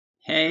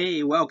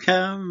Hey,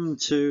 welcome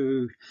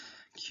to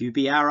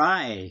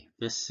QBRI.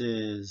 This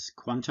is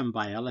Quantum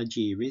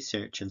Biology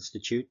Research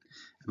Institute.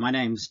 My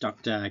name's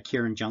Dr.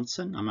 Kieran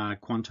Johnson. I'm a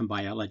quantum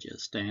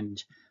biologist,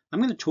 and I'm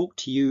going to talk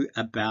to you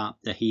about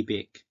the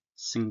He-BEC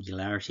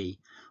singularity,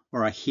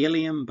 or a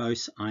helium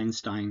Bose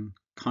Einstein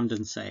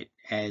condensate,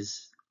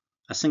 as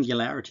a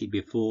singularity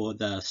before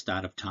the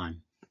start of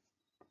time.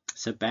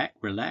 Sit back,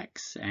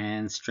 relax,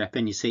 and strap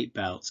in your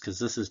seatbelts, because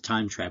this is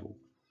time travel.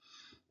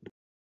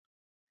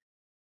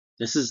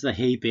 This is the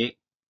He-BEC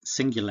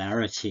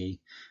singularity,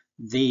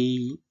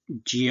 the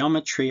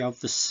geometry of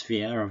the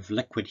sphere of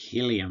liquid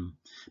helium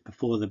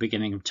before the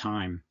beginning of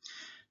time.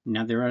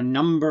 Now, there are a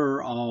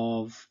number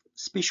of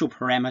special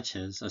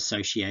parameters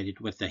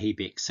associated with the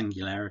He-BEC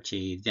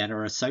singularity that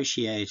are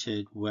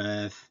associated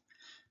with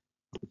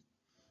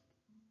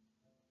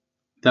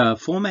the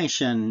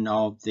formation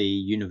of the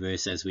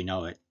universe as we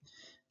know it.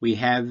 We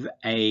have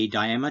a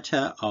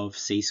diameter of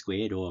c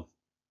squared, or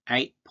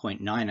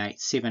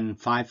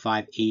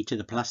 8.98755 e to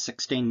the plus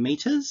 16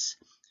 meters,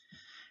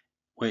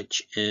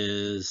 which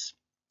is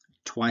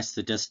twice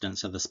the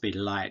distance of the speed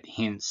of light,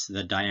 hence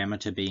the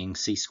diameter being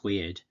c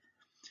squared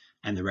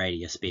and the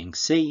radius being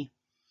c.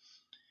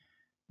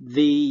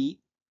 The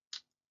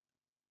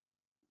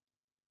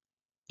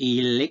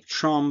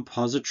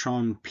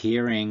electron-positron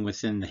pairing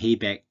within the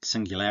He-BEC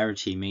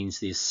singularity means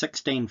there's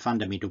 16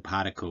 fundamental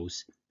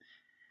particles,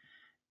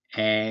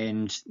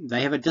 and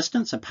they have a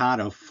distance apart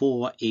of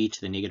 4 e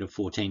to the negative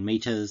 14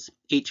 meters.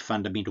 Each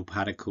fundamental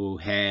particle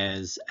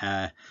has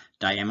a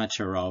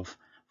diameter of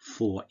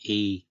 4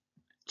 e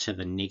to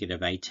the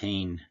negative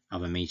 18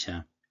 of a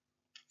meter.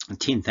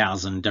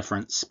 10,000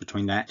 difference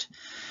between that.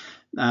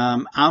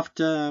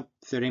 After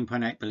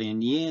 13.8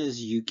 billion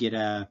years, you get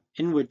an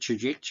inward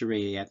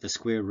trajectory at the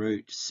square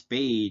root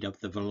speed of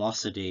the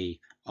velocity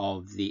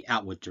of the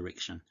outward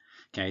direction.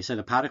 Okay, so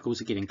the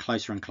particles are getting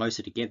closer and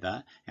closer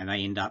together, and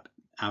they end up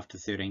after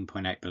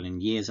 13.8 billion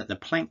years at the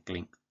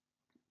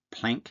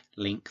Planck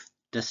length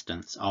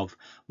distance of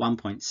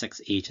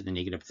 1.6 e to the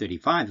negative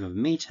 35 of a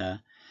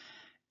meter,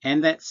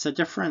 and that's a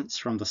difference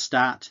from the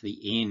start to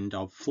the end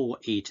of 4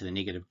 e to the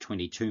negative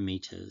 22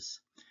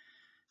 meters.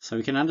 So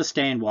we can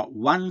understand what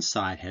one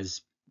side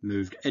has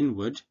moved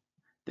inward,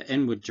 the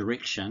inward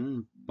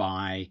direction,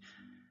 by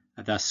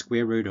the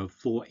square root of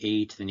 4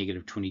 e to the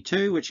negative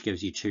 22, which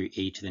gives you 2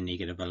 e to the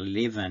negative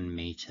 11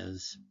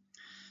 meters.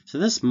 So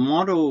this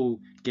model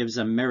gives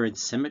a mirrored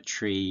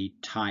symmetry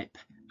type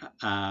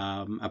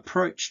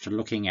approach to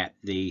looking at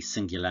the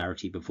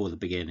singularity before the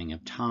beginning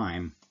of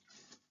time.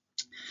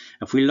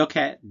 If we look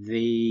at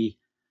the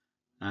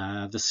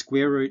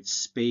square root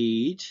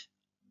speed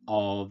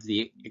of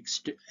the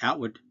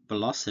outward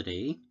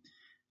velocity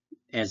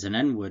as an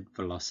inward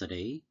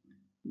velocity,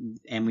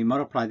 and we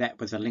multiply that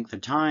with the length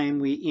of time,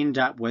 we end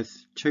up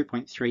with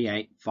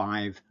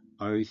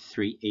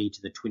 2.38503 e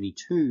to the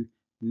 22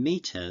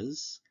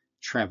 meters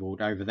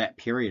traveled over that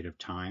period of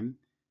time.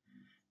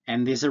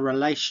 And there's a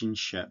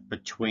relationship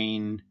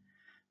between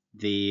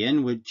the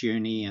inward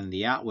journey and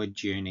the outward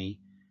journey,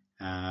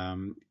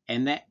 and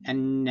that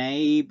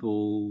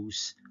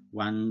enables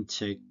one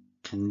to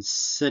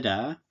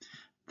consider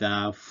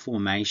the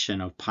formation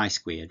of pi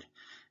squared.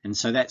 And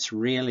so that's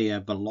really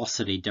a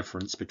velocity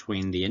difference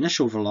between the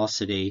initial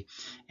velocity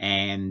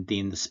and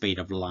then the speed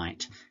of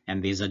light.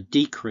 And there's a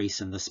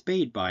decrease in the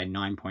speed by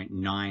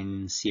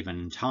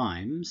 9.97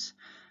 times,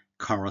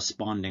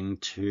 corresponding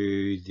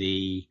to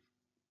the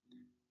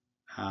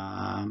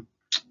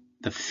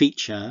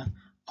feature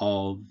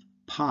of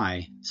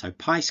pi. So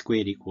pi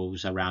squared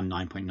equals around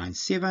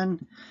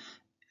 9.97.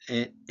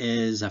 It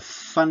is a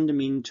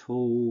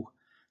fundamental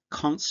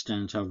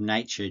constant of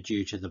nature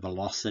due to the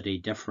velocity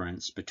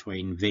difference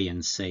between v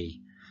and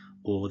c,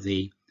 or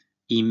the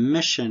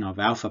emission of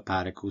alpha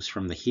particles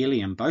from the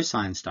helium Bose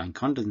Einstein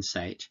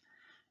condensate,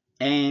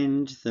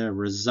 and the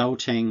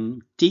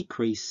resulting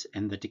decrease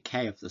in the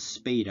decay of the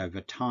speed over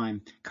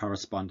time,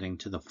 corresponding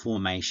to the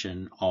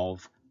formation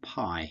of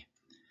pi.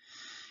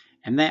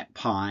 And that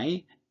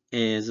pi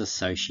is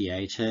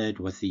associated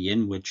with the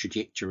inward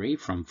trajectory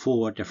from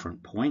 4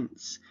 different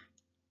points,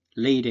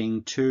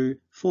 leading to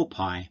 4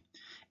 pi,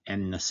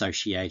 and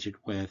associated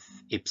with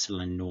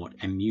epsilon naught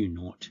and mu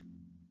naught.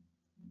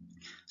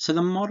 So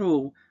the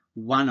model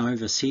 1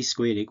 over c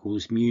squared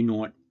equals mu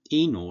naught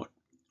e naught,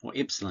 or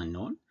epsilon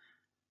naught,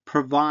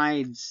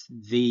 provides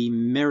the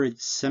mirrored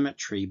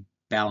symmetry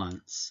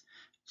balance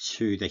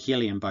to the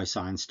helium Bose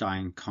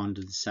Einstein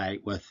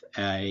condensate with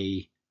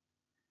a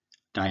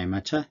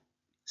diameter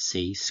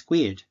c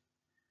squared.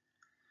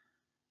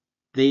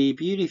 The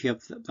beauty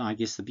of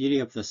the beauty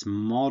of this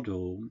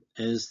model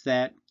is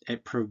that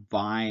it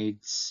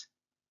provides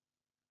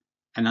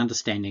an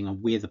understanding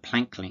of where the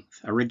Planck length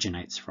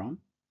originates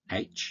from,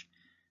 h,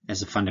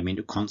 as a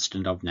fundamental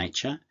constant of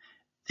nature.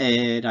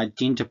 It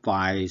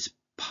identifies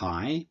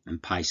pi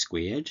and pi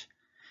squared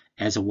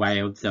as a way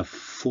of the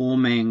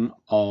forming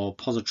of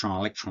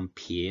positron-electron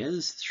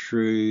pairs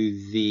through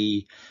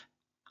the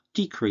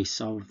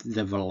decrease of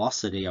the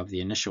velocity of the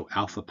initial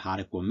alpha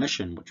particle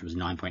emission, which was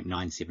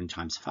 9.97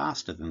 times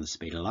faster than the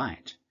speed of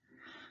light.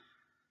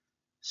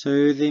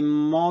 So the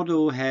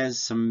model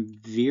has some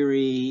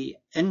very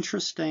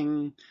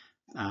interesting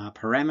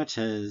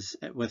parameters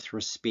with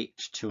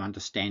respect to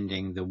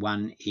understanding the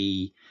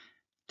 1e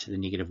to the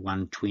negative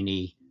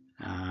 120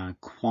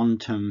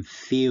 quantum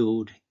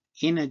field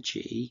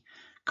energy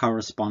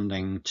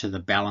corresponding to the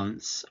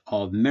balance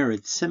of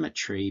mirrored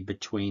symmetry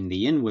between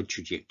the inward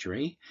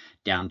trajectory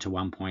down to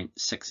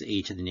 1.6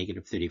 e to the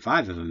negative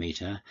 35 of a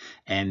meter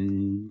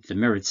and the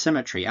mirrored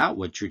symmetry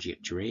outward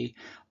trajectory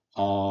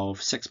of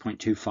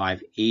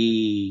 6.25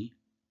 e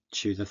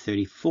to the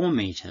 34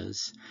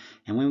 meters.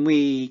 And when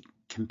we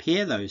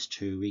compare those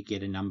two, we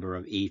get a number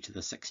of e to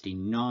the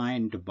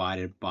 69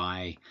 divided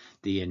by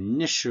the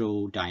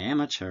initial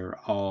diameter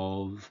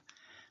of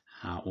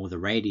or the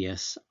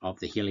radius of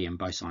the helium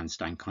Bose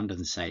Einstein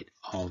condensate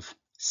of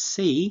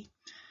C.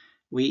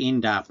 We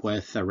end up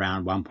with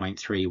around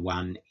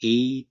 1.31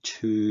 e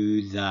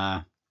to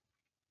the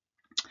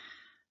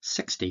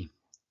 60.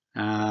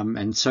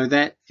 And so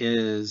that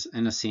is,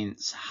 in a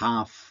sense,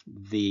 half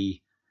the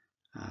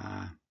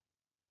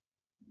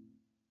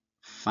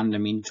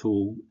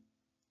fundamental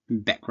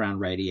background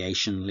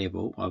radiation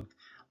level of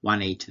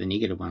 1e to the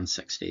negative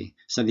 160.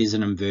 So there's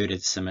an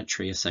inverted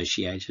symmetry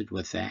associated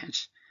with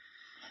that.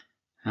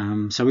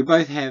 So we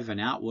both have an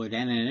outward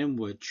and an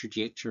inward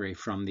trajectory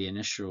from the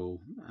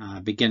initial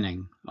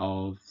beginning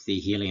of the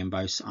helium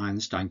Bose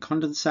Einstein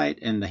condensate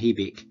in the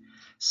He-BEC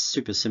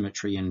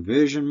supersymmetry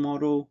inversion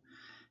model.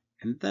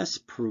 And this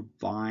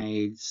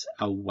provides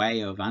a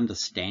way of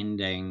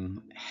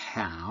understanding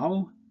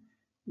how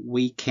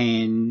we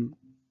can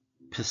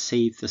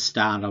perceive the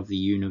start of the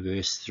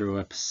universe through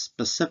a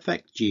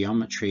specific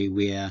geometry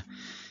where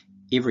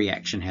every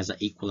action has an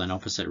equal and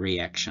opposite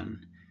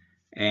reaction.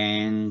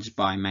 And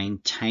by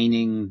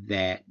maintaining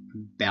that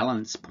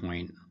balance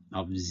point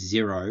of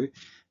 0,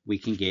 we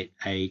can get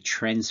a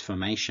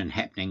transformation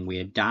happening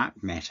where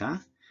dark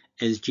matter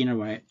is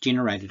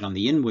generated on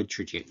the inward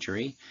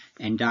trajectory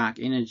and dark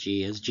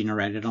energy is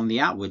generated on the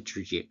outward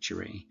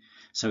trajectory.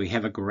 So we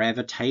have a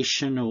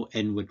gravitational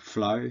inward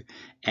flow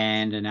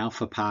and an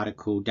alpha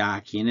particle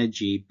dark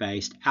energy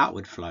based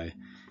outward flow.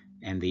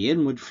 And the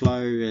inward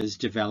flow is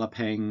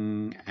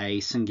developing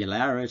a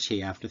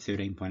singularity after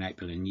 13.8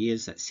 billion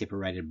years that's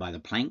separated by the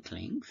Planck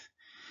length,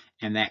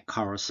 and that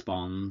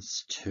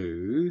corresponds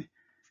to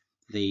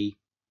the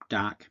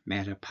dark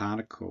matter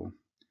particle.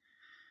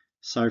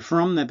 So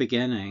from the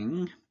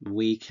beginning,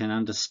 we can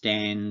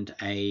understand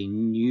a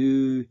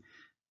new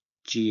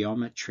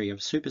geometry of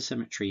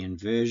supersymmetry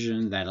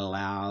inversion that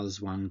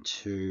allows one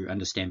to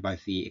understand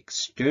both the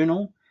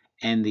external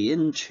and the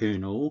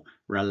internal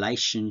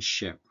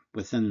relationship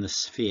within the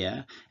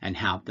sphere and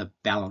how the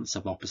balance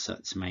of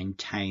opposites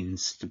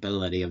maintains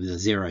stability of the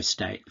 0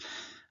 state,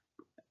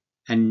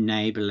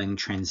 enabling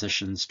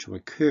transitions to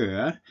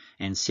occur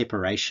and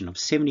separation of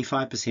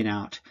 75%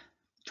 out,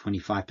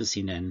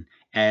 25% in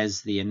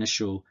as the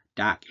initial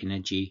dark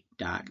energy,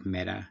 dark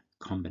matter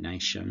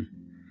combination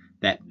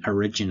that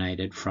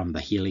originated from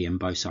the helium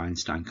Bose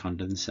Einstein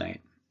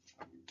condensate.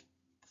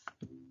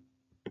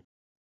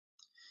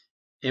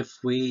 If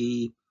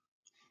we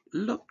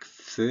look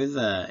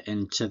further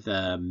into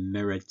the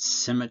mirrored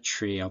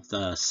symmetry of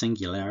the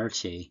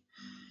singularity,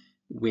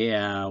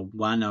 where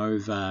 1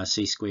 over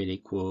c squared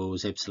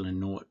equals epsilon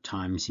naught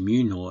times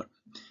mu naught,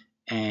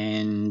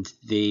 and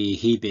the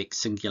He-BEC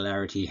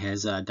singularity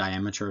has a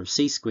diameter of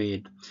c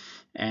squared,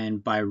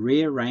 and by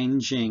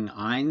rearranging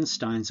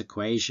Einstein's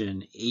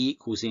equation E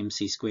equals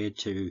mc squared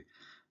to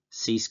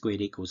c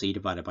squared equals E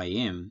divided by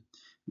m,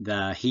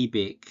 the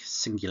He-BEC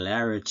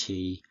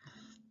singularity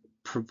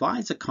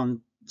provides a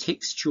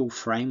contextual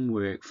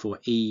framework for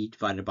E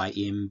divided by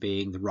m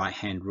being the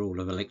right-hand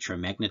rule of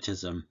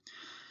electromagnetism.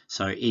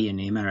 So E and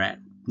m are at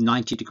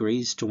 90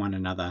 degrees to one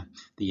another,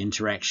 the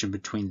interaction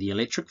between the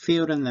electric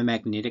field and the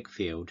magnetic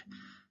field.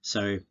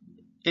 So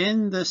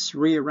in this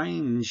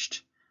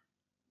rearranged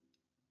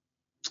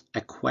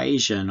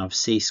equation of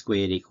c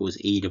squared equals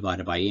E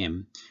divided by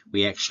m,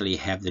 we actually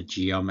have the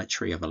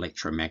geometry of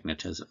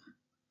electromagnetism.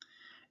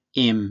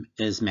 M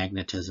is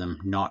magnetism,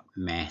 not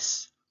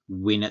mass,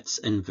 when it's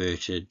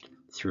inverted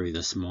through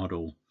this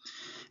model.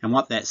 And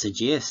what that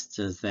suggests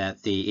is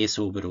that the s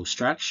orbital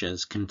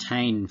structures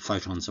contain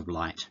photons of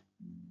light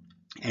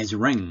as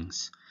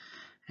rings.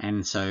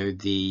 And so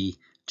the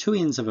two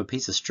ends of a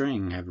piece of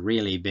string have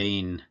really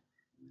been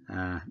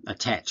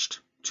attached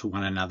to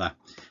one another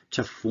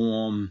to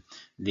form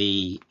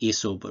the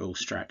s orbital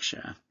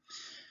structure.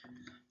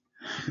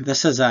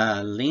 This is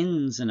a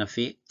lens in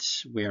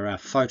effect where a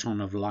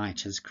photon of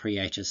light has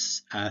created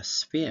a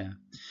sphere.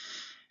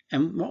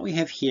 And what we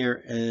have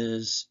here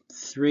is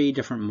 3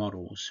 different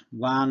models.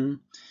 One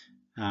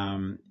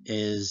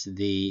is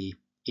the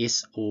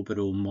s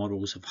orbital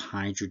models of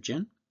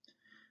hydrogen.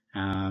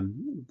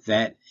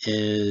 That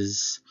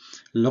is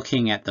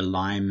looking at the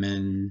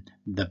Lyman,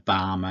 the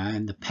Balmer,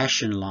 and the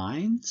Paschen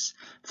lines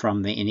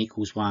from the n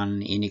equals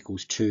 1, n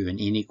equals 2, and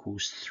n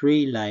equals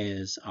 3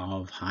 layers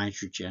of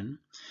hydrogen.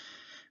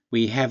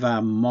 We have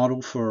a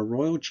model for a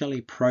royal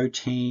jelly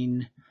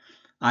protein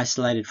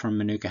isolated from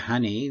Manuka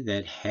honey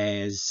that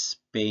has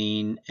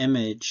been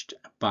imaged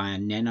by a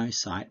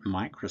nanosite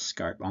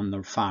microscope on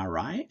the far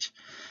right.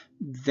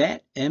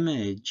 That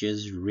image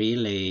is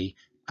really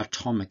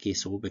atomic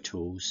s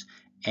orbitals,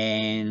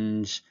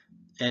 and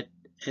it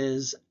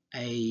is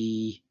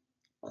a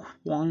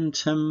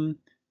quantum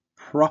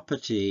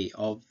property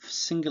of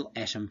single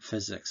atom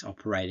physics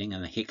operating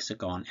in a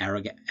hexagon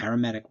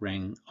aromatic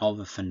ring of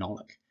a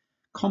phenolic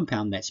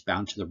compound that's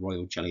bound to the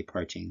royal jelly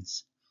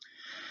proteins.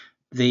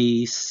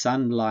 The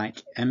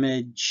sunlight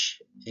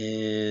image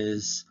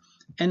is,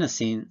 in a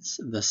sense,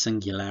 the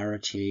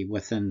singularity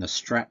within the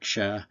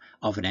structure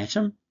of an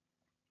atom.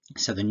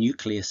 So the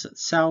nucleus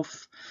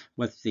itself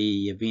with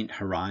the event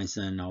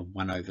horizon of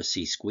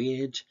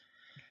 1/c²,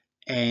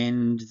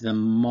 and the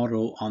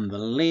model on the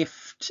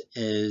left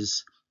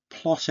is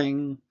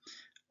plotting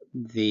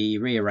the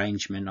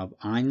rearrangement of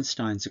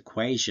Einstein's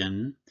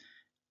equation,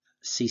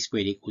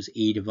 c² equals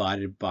E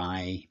divided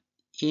by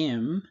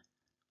m,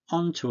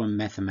 onto a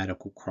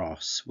mathematical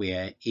cross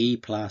where E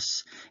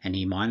plus and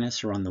E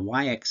minus are on the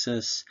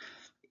y-axis,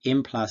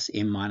 m plus,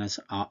 m minus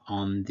are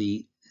on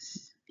the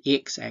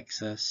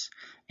x-axis,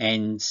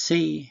 and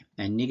C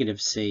and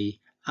negative C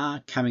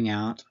are coming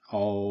out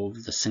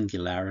of the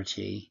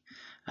singularity,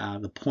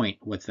 the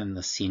point within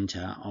the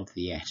center of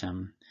the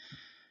atom.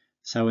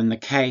 So in the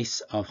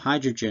case of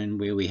hydrogen,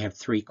 where we have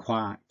 3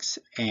 quarks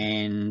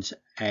and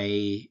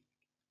an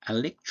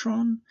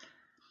electron,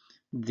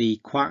 the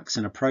quarks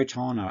and a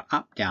proton are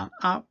up, down,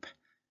 up,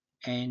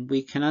 and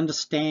we can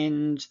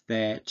understand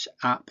that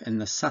up in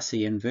the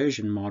SUSY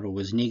inversion model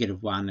is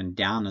 -1 and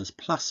down is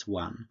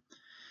 +1.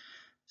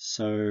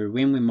 So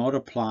when we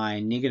multiply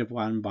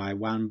 -1 by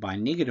 1 by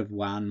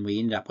 -1, we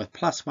end up with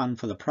 +1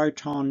 for the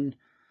proton,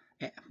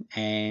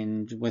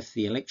 and with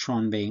the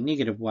electron being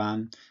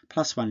 -1,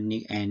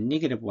 +1 and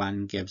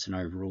 -1 gives an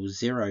overall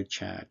 0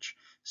 charge.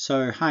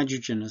 So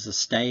hydrogen is a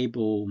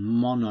stable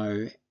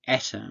mono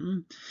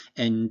atom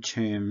in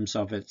terms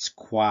of its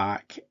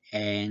quark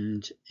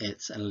and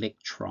its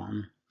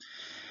electron.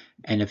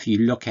 And if you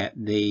look at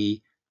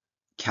the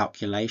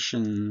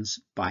calculations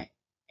by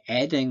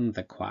adding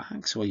the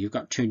quarks, well, you've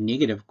got 2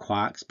 negative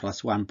quarks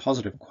plus 1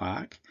 positive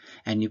quark,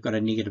 and you've got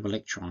a negative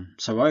electron.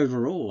 So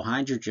overall,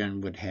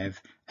 hydrogen would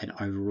have an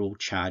overall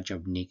charge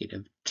of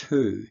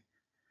 -2.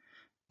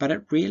 But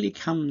it really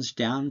comes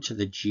down to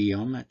the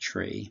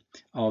geometry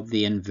of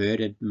the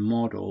inverted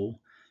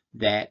model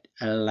that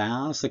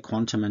allows the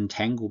quantum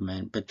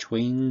entanglement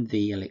between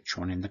the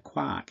electron and the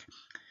quark.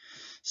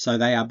 So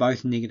they are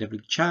both negatively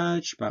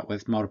charged, but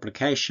with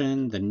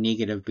multiplication, the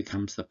negative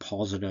becomes the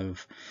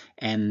positive,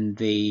 and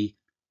the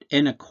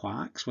inner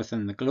quarks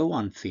within the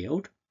gluon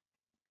field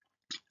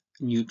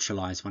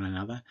neutralize one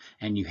another,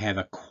 and you have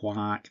a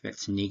quark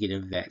that's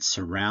negative that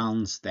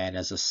surrounds that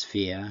as a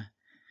sphere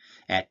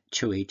at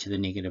 2e to the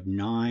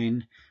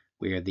 -9,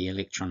 where the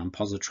electron and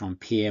positron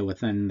pair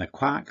within the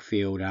quark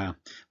field are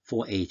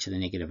 4e to the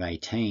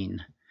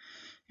 -18.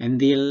 And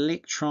the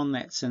electron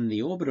that's in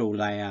the orbital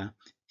layer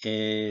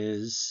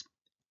is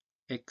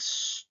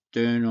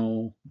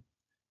external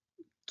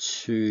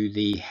to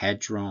the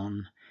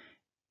hadron,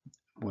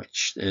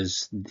 which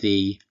is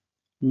the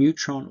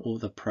neutron or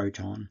the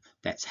proton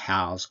that's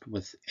housed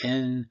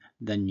within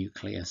the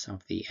nucleus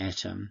of the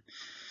atom.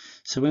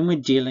 So when we're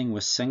dealing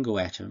with single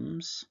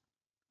atoms,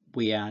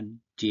 we are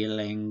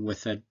dealing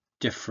with a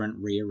different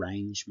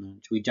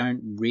rearrangement. We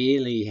don't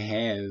really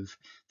have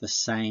the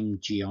same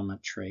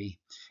geometry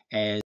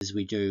as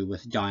we do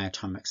with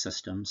diatomic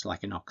systems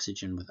like an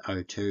oxygen with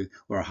O2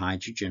 or a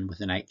hydrogen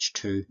with an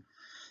H2.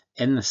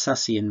 In the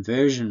SUSY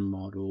inversion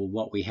model,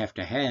 what we have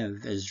to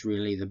have is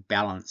really the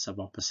balance of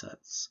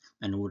opposites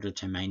in order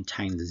to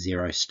maintain the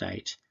 0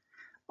 state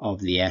of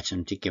the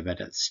atom to give it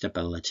its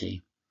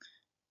stability.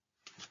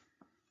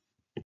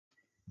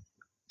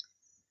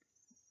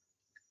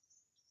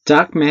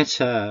 Dark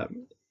matter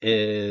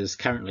is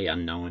currently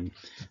unknown.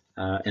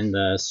 In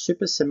the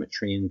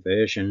supersymmetry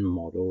inversion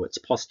model, it's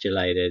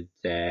postulated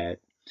that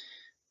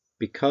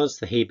because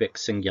the He-BEC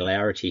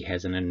singularity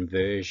has an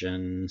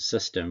inversion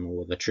system,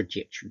 or the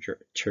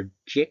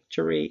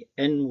trajectory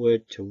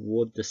inward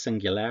toward the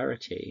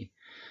singularity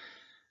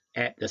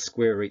at the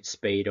square root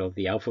speed of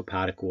the alpha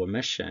particle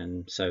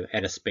emission, so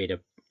at a speed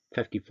of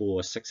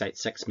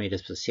 54,686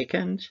 meters per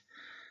second,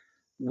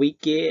 we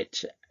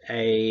get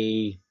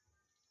a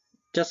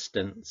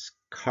distance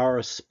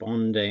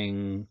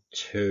corresponding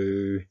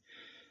to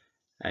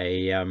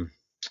a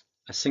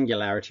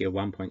singularity of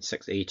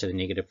 1.6e to the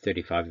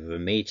 -35 of a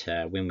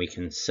meter when we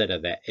consider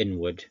that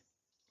inward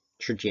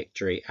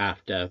trajectory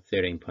after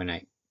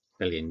 13.8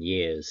 billion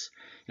years.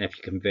 And if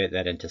you convert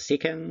that into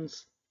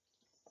seconds,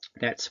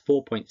 that's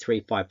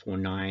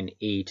 4.3549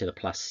 e to the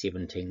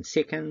 +17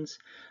 seconds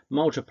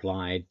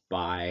multiplied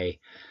by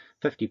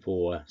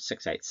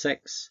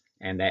 54686,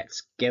 and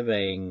that's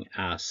giving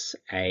us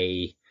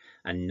a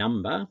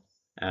number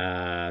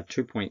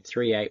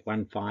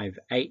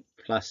 2.38158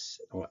 plus,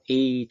 or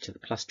e to the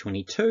plus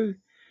 22,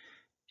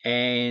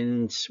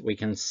 and we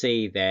can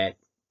see that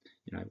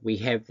we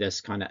have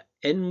this kind of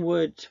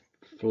inward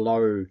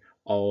flow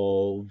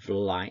of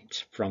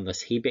light from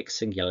this He-BEC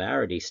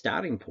singularity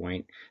starting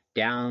point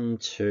down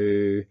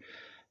to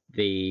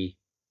the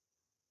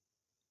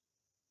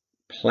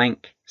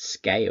Planck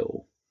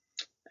scale.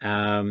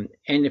 And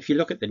if you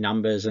look at the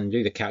numbers and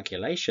do the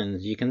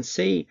calculations, you can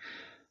see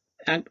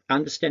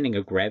understanding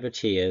of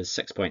gravity is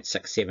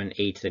 6.67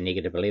 e to the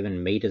negative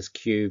 11 meters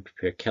cubed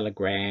per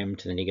kilogram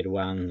to the negative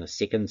 1, the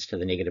seconds to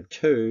the negative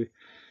 2.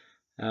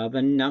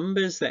 The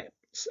numbers that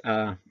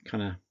are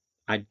kind of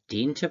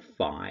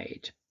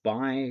identified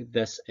by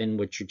this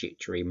inward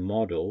trajectory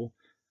model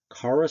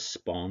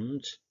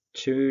correspond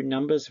to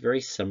numbers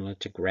very similar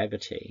to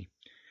gravity.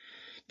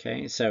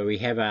 Okay, so we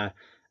have a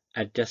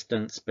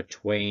distance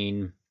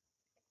between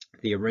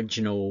the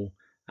original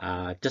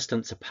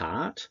distance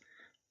apart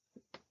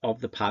of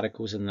the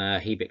particles in the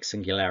He-BEC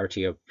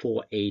singularity of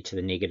 4e to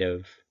the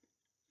negative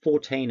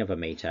 14 of a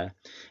meter,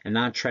 and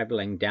they're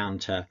traveling down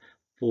to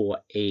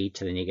 4e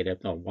to the negative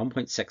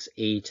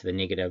 1.6e to the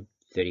negative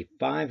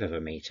 35 of a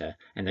meter,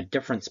 and the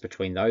difference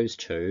between those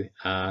two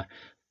are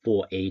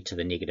 4e to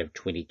the negative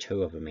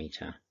 22 of a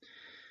meter.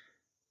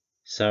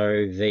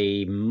 So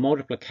the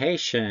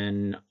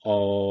multiplication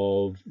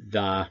of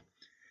the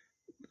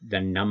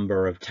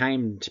number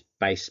obtained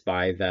based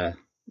by the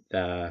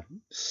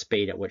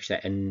speed at which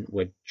that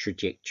inward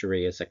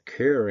trajectory is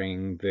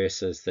occurring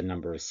versus the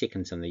number of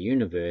seconds in the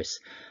universe,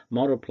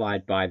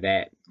 multiplied by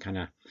that kind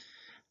of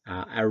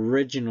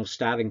original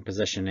starting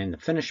position and the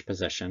finished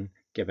position,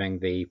 giving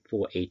the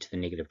 4e to the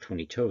negative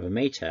 22 of a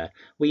meter,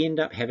 we end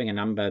up having a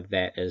number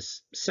that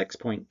is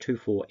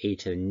 6.24e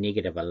to the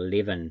negative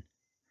 11.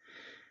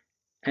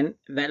 And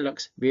that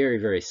looks very,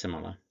 very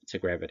similar to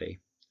gravity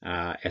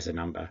as a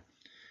number.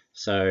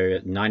 So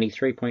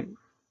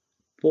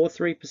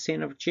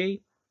 93.43% of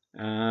G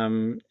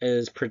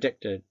is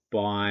predicted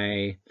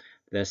by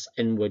this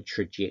inward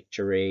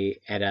trajectory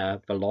at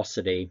a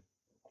velocity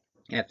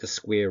at the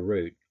square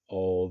root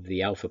of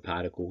the alpha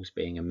particles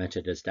being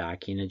emitted as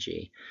dark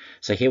energy.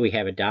 So here we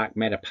have a dark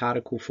matter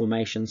particle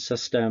formation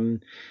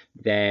system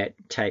that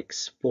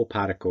takes 4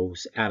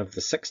 particles out of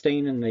the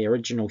 16 in the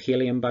original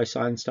helium Bose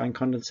Einstein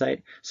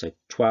Condensate. So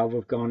 12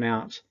 have gone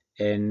out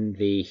in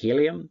the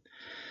helium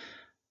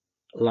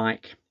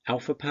like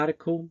alpha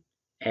particle,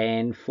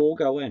 and 4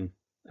 go in.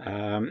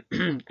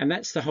 And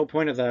that's the whole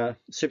point of the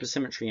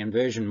supersymmetry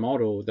inversion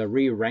model. The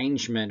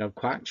rearrangement of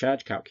quark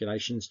charge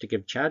calculations to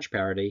give charge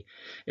parity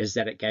is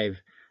that it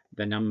gave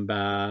the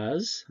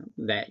numbers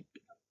that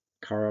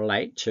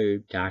correlate to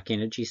dark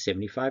energy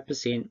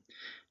 75%,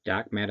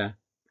 dark matter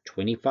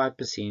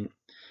 25%,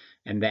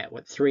 and that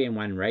with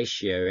 3:1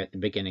 ratio at the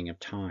beginning of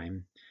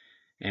time.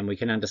 And we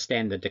can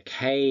understand the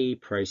decay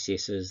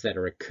processes that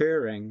are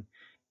occurring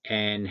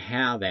and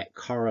how that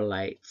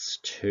correlates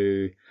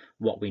to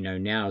what we know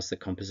now as the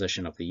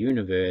composition of the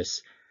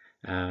universe,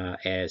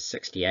 as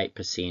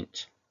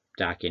 68%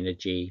 dark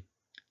energy,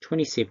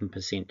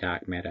 27%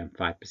 dark matter, and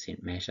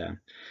 5%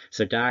 matter.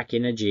 So dark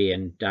energy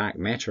and dark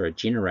matter are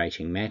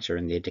generating matter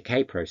in their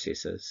decay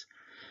processes.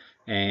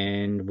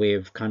 And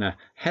we've kind of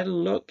had a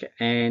look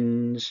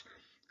and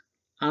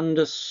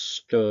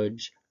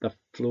understood the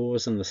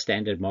flaws in the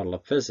standard model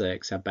of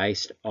physics are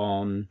based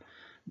on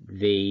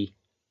the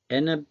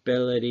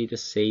inability to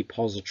see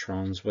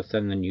positrons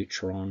within the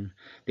neutron,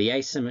 the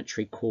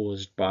asymmetry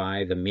caused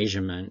by the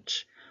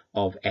measurement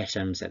of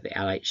atoms at the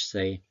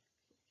LHC.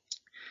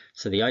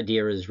 So the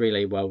idea is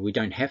really, well, we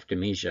don't have to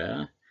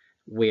measure.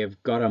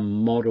 We've got a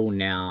model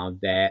now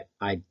that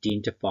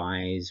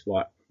identifies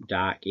what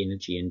dark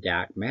energy and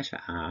dark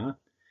matter are.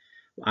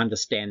 We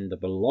understand the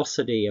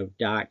velocity of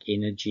dark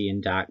energy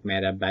and dark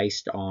matter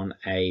based on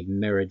a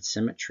mirrored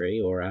symmetry,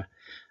 or a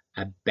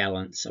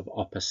balance of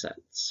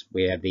opposites,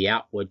 where the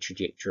outward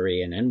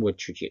trajectory and inward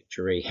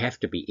trajectory have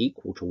to be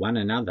equal to one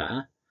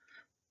another.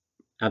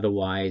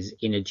 Otherwise,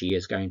 energy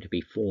is going to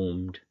be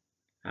formed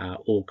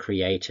or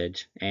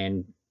created.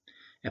 And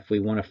if we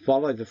want to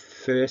follow the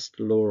first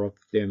law of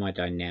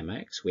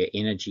thermodynamics, where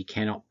energy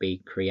cannot be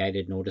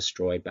created nor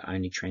destroyed but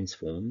only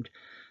transformed,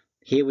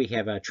 here we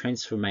have a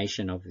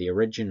transformation of the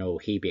original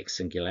He-BEC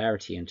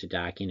singularity into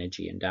dark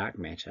energy and dark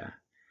matter.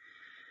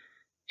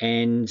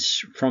 And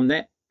from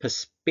that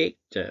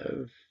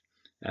perspective,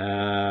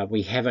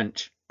 we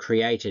haven't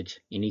created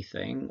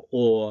anything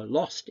or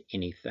lost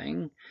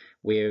anything.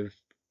 We've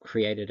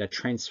created a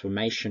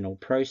transformational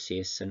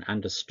process and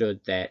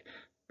understood that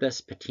this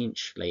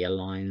potentially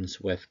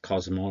aligns with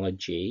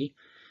cosmology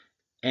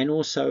and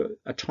also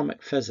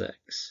atomic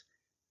physics,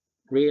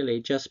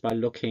 really just by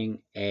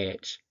looking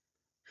at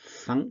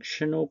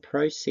functional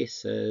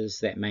processes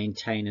that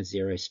maintain a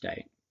zero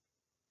state.